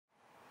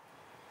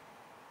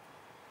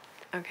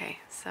Okay,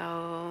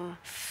 so...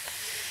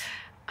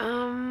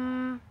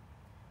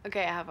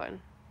 Okay, I have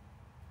one.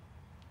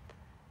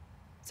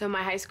 So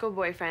my high school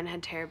boyfriend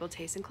had terrible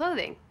taste in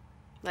clothing.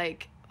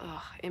 Like,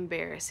 ugh,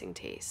 embarrassing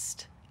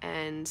taste.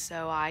 And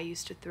so I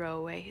used to throw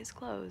away his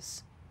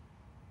clothes.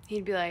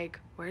 He'd be like,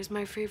 where's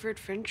my favorite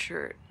French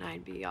shirt? And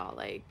I'd be all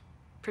like,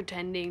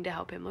 pretending to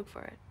help him look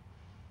for it.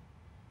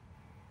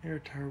 You're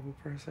a terrible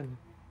person.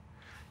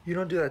 You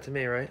don't do that to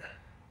me, right?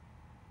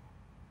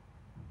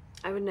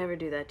 I would never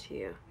do that to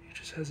you. You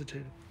just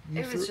hesitated.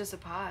 It was just a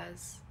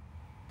pause.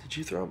 Did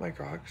you throw out my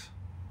Crocs?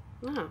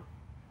 No.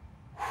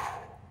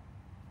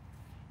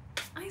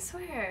 I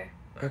swear.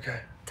 Okay.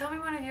 Tell me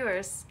one of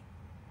yours.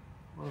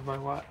 One of my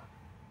what?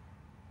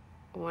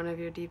 One of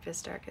your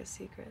deepest, darkest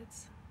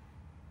secrets.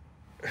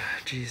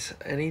 Jeez,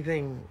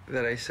 anything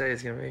that I say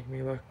is gonna make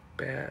me look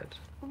bad.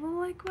 Well,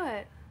 like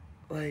what?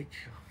 Like,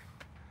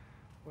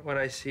 when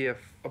I see a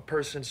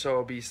person so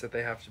obese that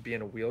they have to be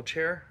in a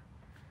wheelchair,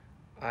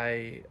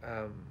 I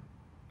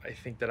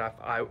think that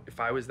if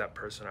I was that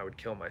person, I would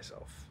kill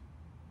myself.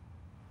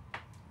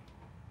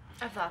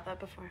 I've thought that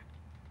before.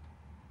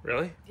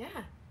 Really? Yeah.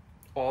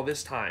 All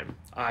this time,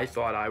 I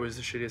thought I was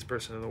the shittiest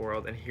person in the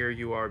world, and here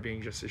you are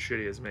being just as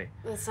shitty as me.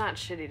 It's not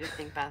shitty to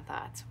think bad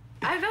thoughts.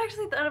 I've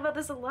actually thought about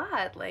this a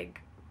lot.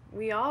 Like,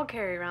 we all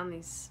carry around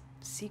these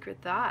secret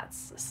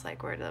thoughts. It's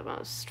like we're the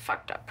most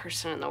fucked up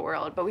person in the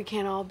world, but we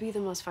can't all be the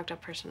most fucked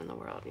up person in the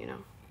world, you know?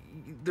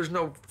 There's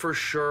no for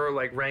sure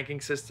like ranking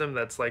system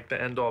that's like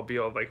the end all be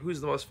all of like who's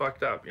the most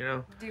fucked up, you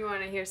know? Do you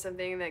want to hear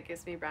something that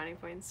gives me brownie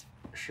points?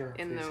 Sure,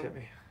 in please the hit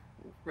me.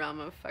 Realm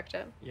of fucked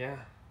up? Yeah.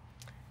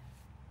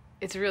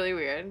 It's really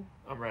weird.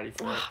 I'm ready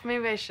for it.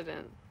 Maybe I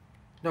shouldn't.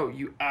 No,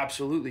 you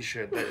absolutely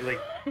should. Like,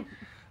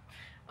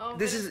 oh,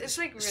 this is it's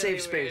like really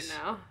safe space.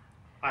 Weird now.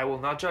 I will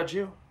not judge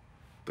you,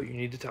 but you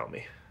need to tell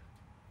me.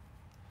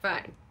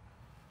 Fine.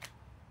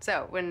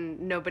 So,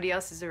 when nobody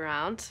else is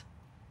around,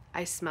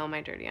 I smell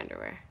my dirty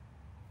underwear.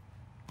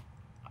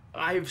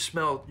 I've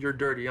smelled your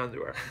dirty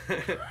underwear.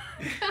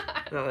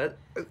 No,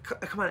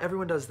 come on,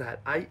 everyone does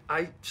that.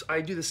 I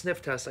do the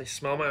sniff test. I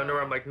smell my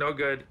underwear. I'm like, no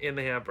good, in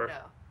the hamper.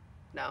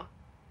 No.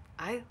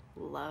 I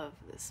love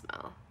the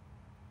smell.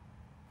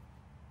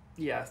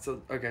 Yeah,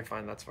 so, okay,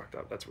 fine, that's fucked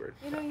up. That's weird.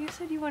 You know, you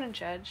said you wouldn't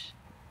judge.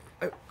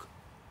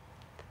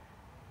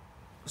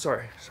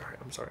 Sorry,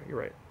 I'm sorry, you're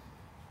right.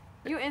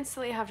 You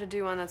instantly have to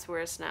do one that's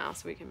worse now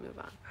so we can move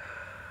on.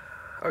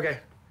 Okay.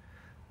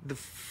 The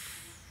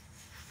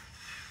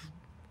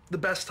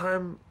best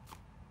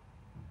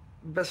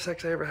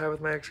sex I ever had with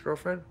my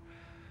ex-girlfriend,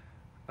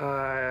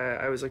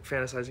 I was like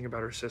fantasizing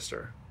about her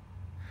sister.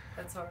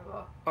 That's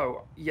horrible.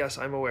 Oh, yes,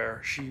 I'm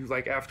aware. She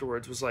like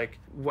afterwards was like,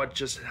 what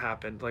just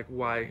happened? Like,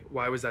 why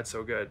was that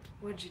so good?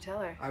 What'd you tell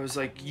her? I was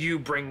like, you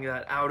bring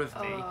that out of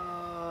me.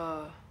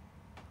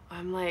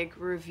 I'm like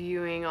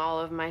reviewing all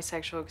of my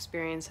sexual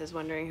experiences,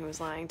 wondering who was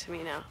lying to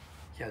me now.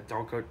 Yeah,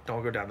 don't go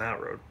down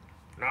that road.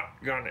 Not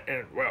gonna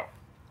end well.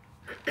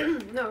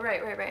 No,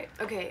 right.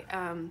 Okay,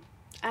 I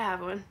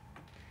have one.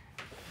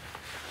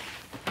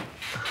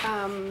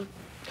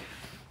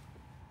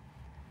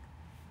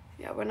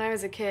 Yeah, when I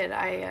was a kid,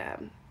 I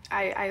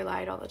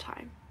lied all the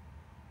time.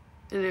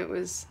 And it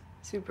was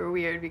super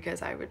weird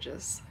because I would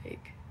just,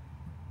 like,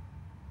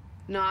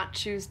 not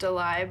choose to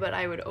lie, but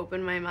I would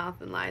open my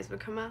mouth and lies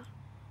would come out.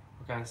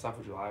 What kind of stuff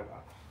would you lie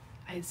about?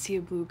 I'd see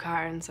a blue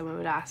car and someone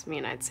would ask me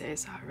and I'd say I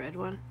saw a red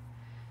one.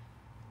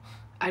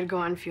 I'd go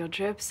on field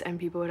trips and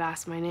people would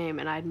ask my name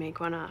and I'd make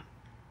one up.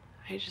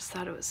 I just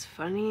thought it was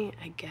funny,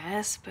 I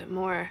guess, but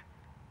more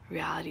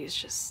reality is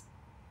just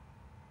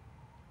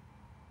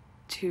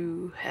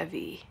too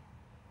heavy.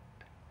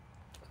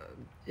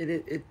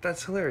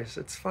 That's hilarious.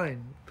 It's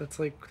fine. That's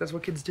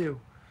what kids do.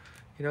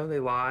 You know, they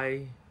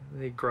lie,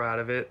 they grow out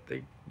of it.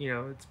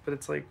 But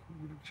it's like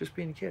just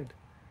being a kid.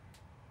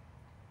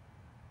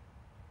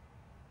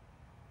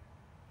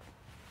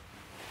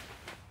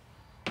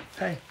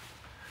 Hey.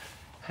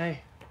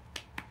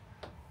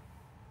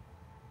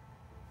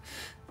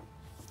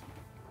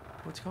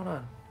 What's going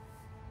on?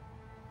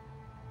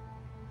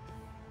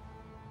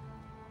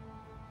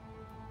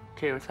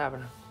 Okay, what's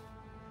happening?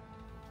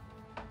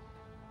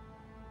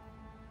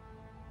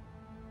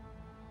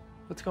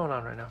 What's going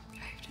on right now? I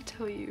have to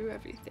tell you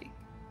everything.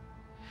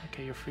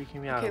 Okay, you're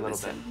freaking me out a little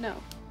bit. No.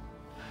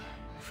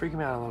 You're freaking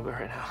me out a little bit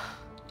right now.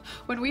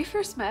 When we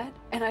first met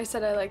and I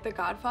said I liked The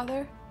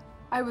Godfather,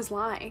 I was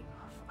lying.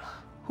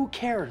 Who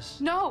cares?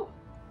 No!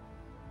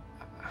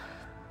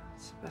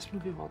 It's the best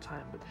movie of all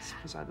time, but that's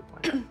beside the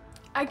point.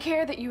 I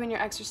care that you and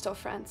your ex are still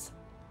friends.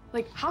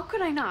 Like, how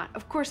could I not?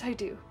 Of course I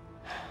do.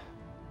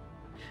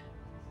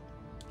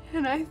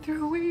 And I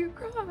threw away your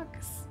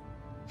Crocs.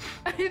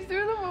 I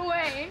threw them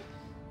away.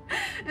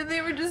 And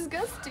they were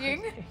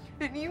disgusting.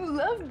 And you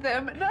loved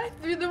them, and I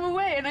threw them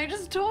away, and I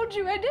just told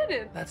you I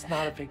didn't. That's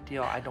not a big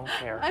deal. I don't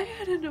care. I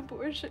had an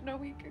abortion a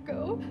week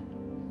ago.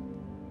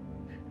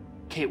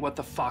 Kate, what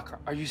the fuck?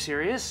 Are you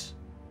serious?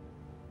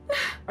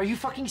 Are you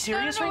fucking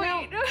serious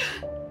right now?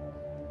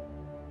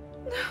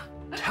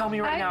 Tell me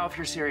right now if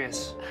you're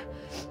serious.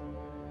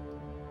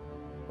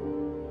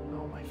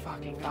 Oh my fuck.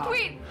 fucking god.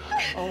 Wait!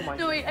 Oh my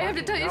No, wait, I have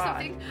to tell you God.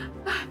 something.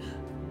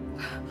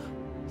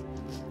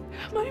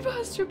 My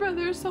foster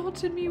brother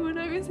assaulted me when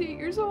I was 8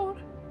 years old.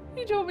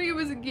 He told me it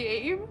was a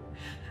game.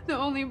 The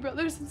only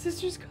brothers and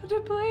sisters got to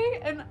play,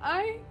 and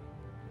I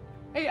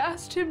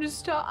asked him to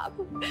stop,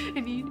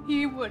 and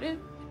he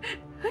wouldn't.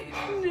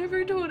 I've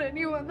never told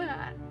anyone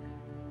that.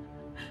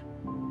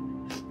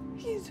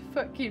 He's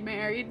fucking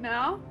married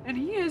now, and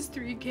he has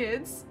 3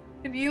 kids,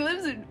 and he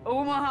lives in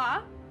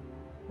Omaha.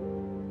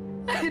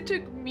 It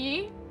took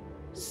me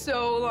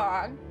so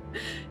long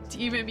to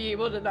even be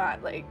able to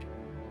not, like,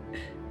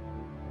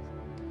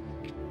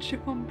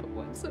 jump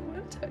when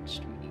someone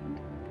touched me.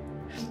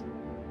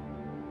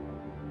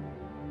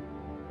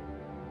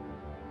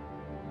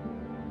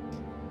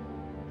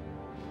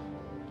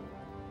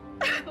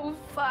 Oh,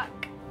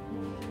 fuck.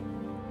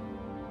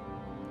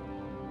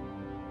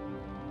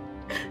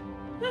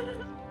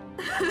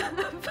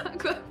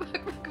 Fuck.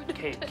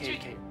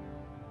 Kate.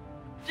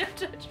 Don't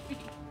touch me.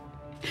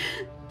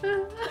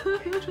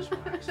 Kate, just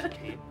relax,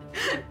 Kate.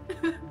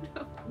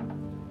 No.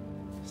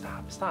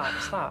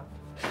 Stop.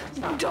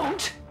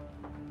 Don't.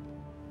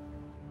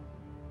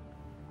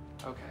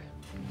 Okay.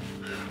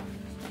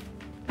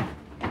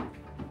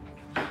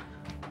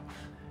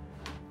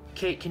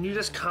 Kate, can you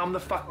just calm the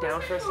fuck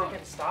down for a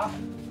second? Stop.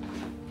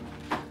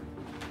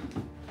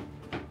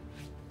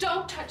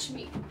 Don't touch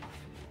me.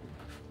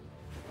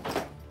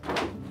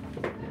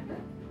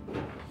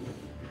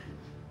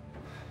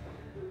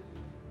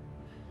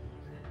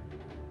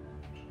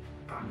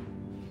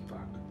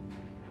 Fuck.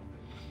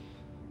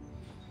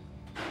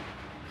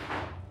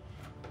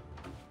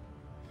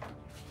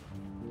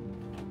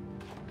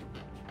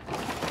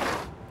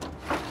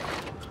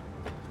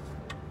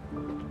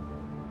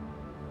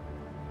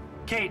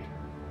 Kate!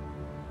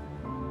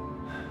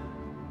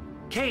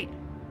 Kate!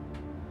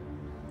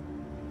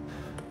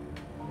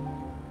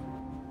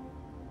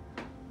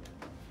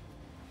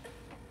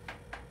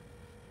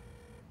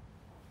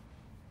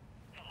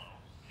 Hello,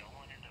 no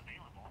one is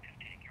available to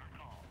take your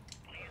call.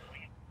 Please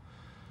leave.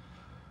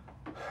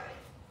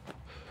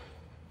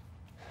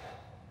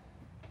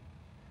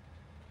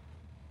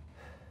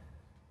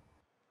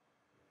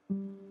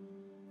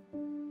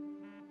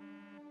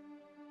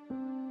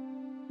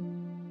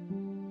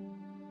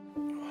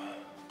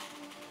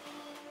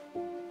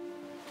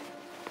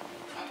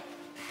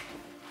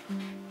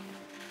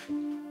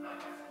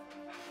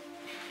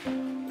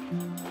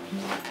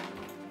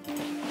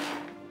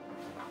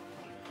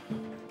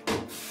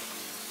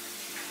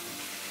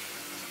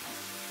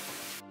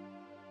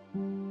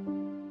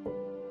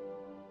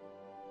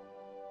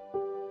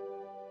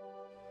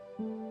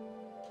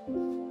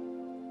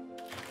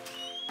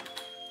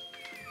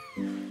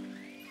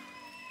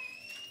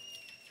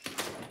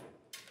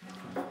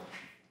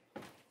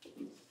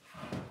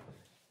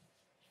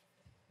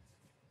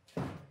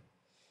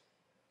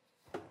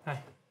 Hi.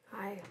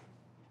 Hi.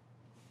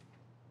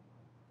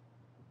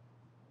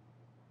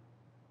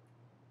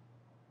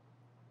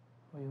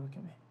 Will you look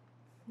at me?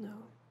 No.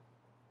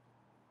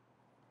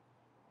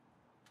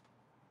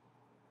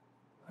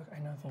 Look, I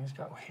know things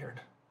got weird.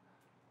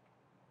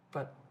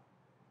 But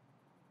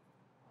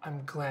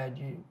I'm glad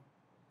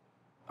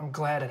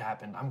it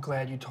happened. I'm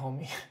glad you told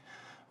me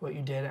what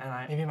you did,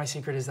 and maybe my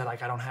secret is that,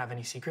 like, I don't have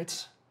any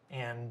secrets,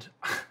 and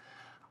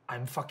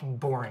I'm fucking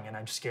boring, and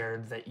I'm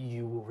scared that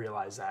you will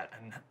realize that,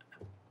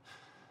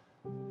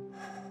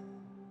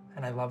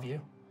 and I love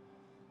you.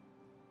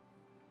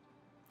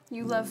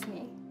 You love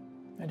me.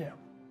 I do.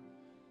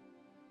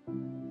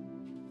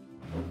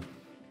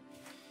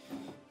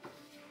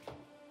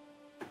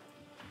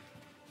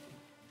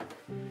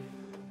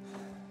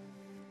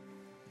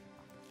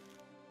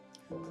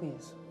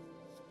 Please.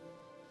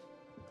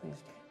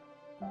 Please, Kate.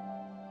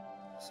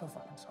 I'm so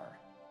fucking sorry.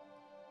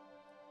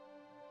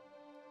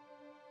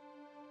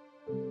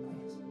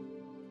 Please.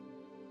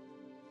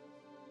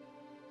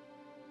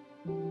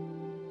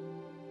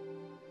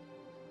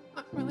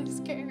 I'm really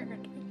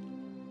scared.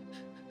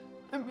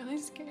 I'm really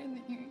scared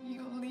that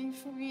you'll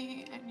leave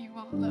me and you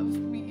won't love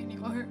me and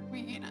you'll hurt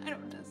me, and I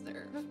don't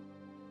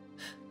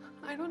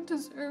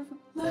deserve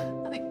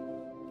like.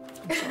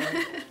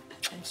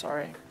 I'm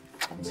sorry.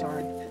 I'm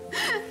sorry.